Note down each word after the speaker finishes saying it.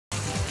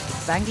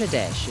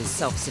Bangladesh is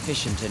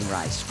self-sufficient in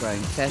rice, growing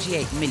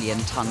 38 million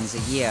tons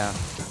a year.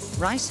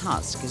 Rice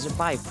husk is a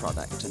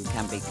byproduct and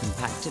can be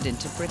compacted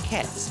into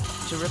briquettes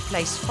to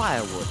replace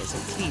firewood as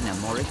a cleaner,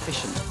 more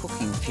efficient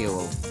cooking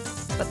fuel.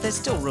 But there's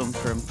still room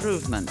for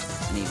improvement,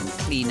 an even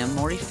cleaner,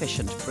 more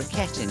efficient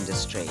briquette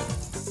industry.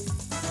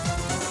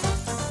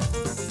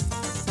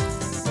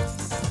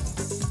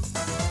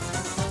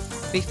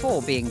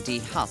 Before being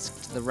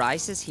dehusked, the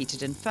rice is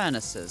heated in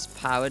furnaces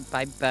powered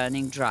by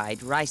burning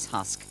dried rice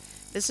husk.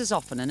 This is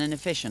often an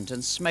inefficient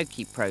and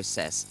smoky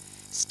process.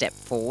 Step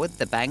forward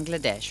the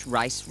Bangladesh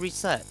Rice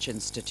Research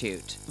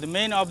Institute. The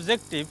main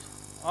objective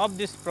of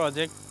this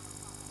project,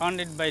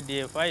 funded by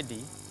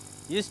DFID,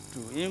 is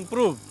to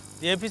improve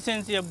the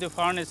efficiency of the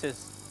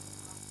furnaces.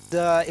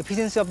 The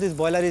efficiency of this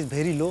boiler is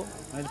very low,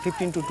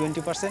 15 to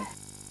 20%.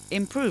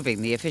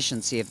 Improving the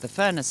efficiency of the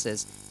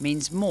furnaces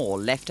means more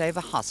leftover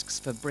husks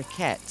for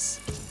briquettes.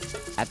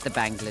 At the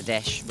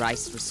Bangladesh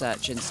Rice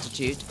Research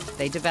Institute,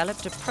 they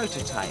developed a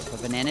prototype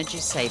of an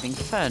energy-saving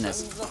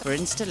furnace for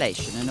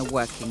installation in a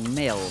working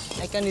mill.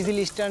 I can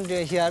easily stand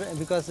here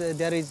because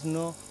there is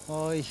no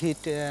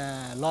heat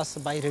loss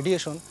by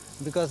radiation,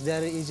 because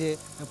there is a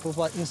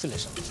proper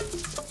insulation.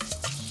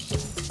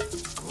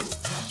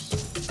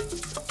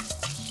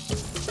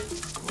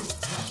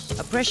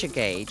 A pressure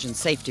gauge and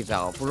safety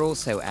valve were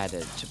also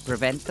added to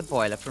prevent the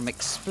boiler from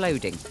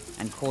exploding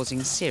and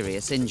causing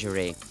serious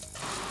injury.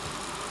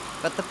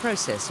 But the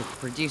process of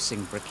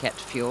producing briquette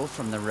fuel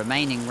from the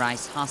remaining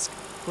rice husk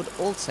could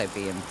also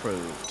be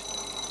improved.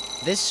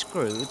 This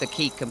screw, the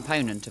key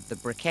component of the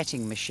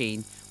briquetting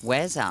machine,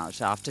 wears out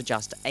after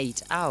just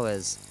 8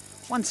 hours.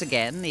 Once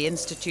again, the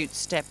Institute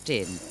stepped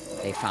in.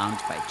 They found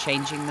by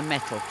changing the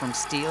metal from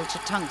steel to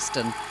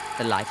tungsten,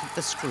 the life of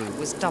the screw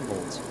was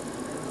doubled.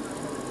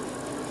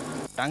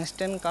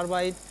 Tungsten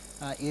carbide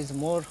is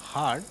more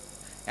hard,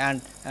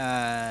 and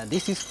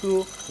this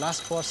screw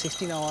lasts for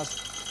 16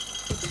 hours.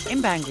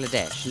 In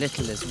Bangladesh,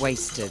 little is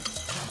wasted.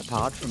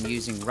 Apart from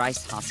using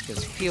rice husk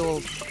as fuel,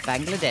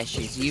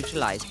 Bangladeshis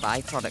utilize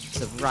byproducts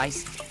of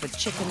rice for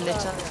chicken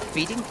litter,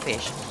 feeding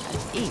fish,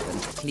 and even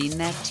to clean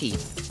their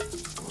teeth.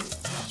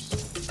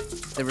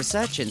 The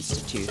Research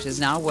Institute is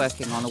now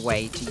working on a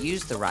way to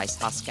use the rice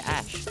husk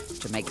ash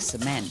to make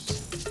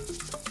cement.